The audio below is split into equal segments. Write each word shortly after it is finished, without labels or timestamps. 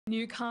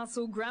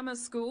Newcastle Grammar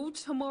School,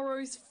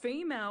 tomorrow's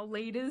female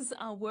leaders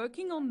are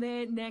working on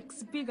their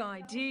next big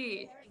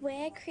idea.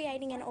 We're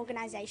creating an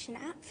organisation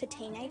app for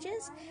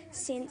teenagers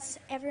since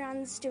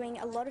everyone's doing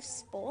a lot of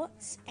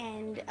sports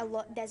and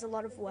there's a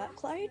lot of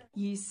workload.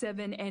 Year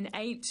 7 and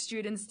 8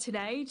 students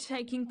today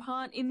taking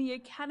part in the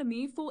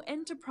Academy for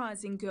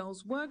Enterprising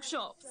Girls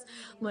workshops,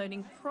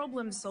 learning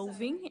problem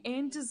solving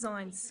and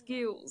design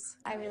skills.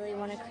 I really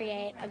want to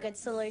create a good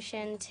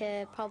solution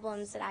to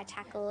problems that I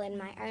tackle in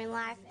my own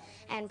life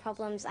and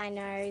problems I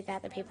know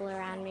that the people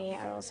around me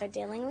are also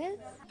dealing with.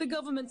 The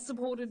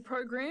government-supported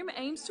program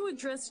aims to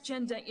address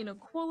gender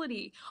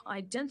inequality,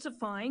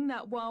 identifying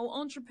that while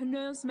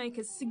entrepreneurs make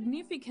a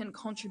significant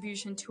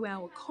contribution to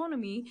our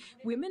economy,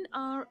 women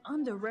are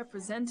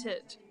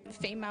underrepresented.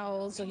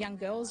 Females or young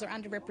girls are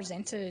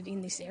underrepresented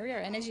in this area,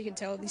 and as you can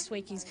tell, this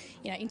week is,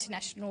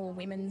 International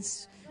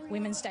Women's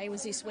Day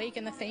was this week,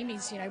 and the theme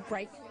is,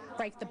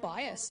 break the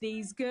bias.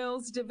 These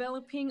girls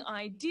developing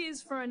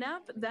ideas for an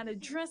app that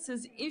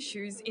addresses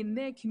issues in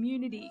their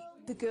community.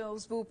 The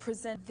girls will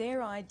present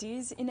their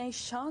ideas in a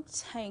Shark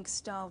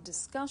Tank-style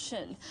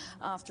discussion.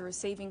 After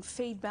receiving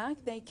feedback,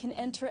 they can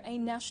enter a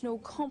national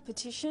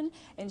competition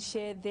and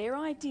share their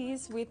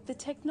ideas with the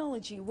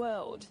technology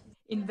world.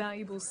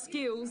 Invaluable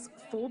skills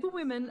for the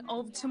women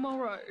of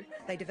tomorrow.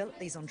 They develop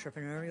these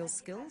entrepreneurial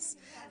skills,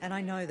 and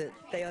I know that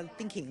they are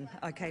thinking,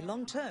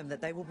 long term,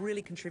 that they will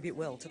really contribute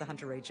well to the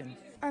Hunter region.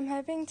 I'm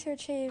hoping to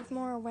achieve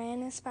more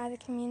awareness by the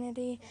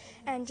community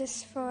and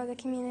just for the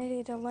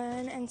community to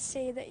learn and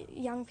see that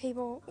young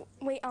people,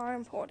 we are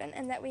important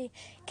and that we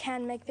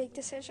can make big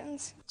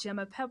decisions.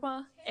 Gemma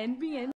Pepper, NBN.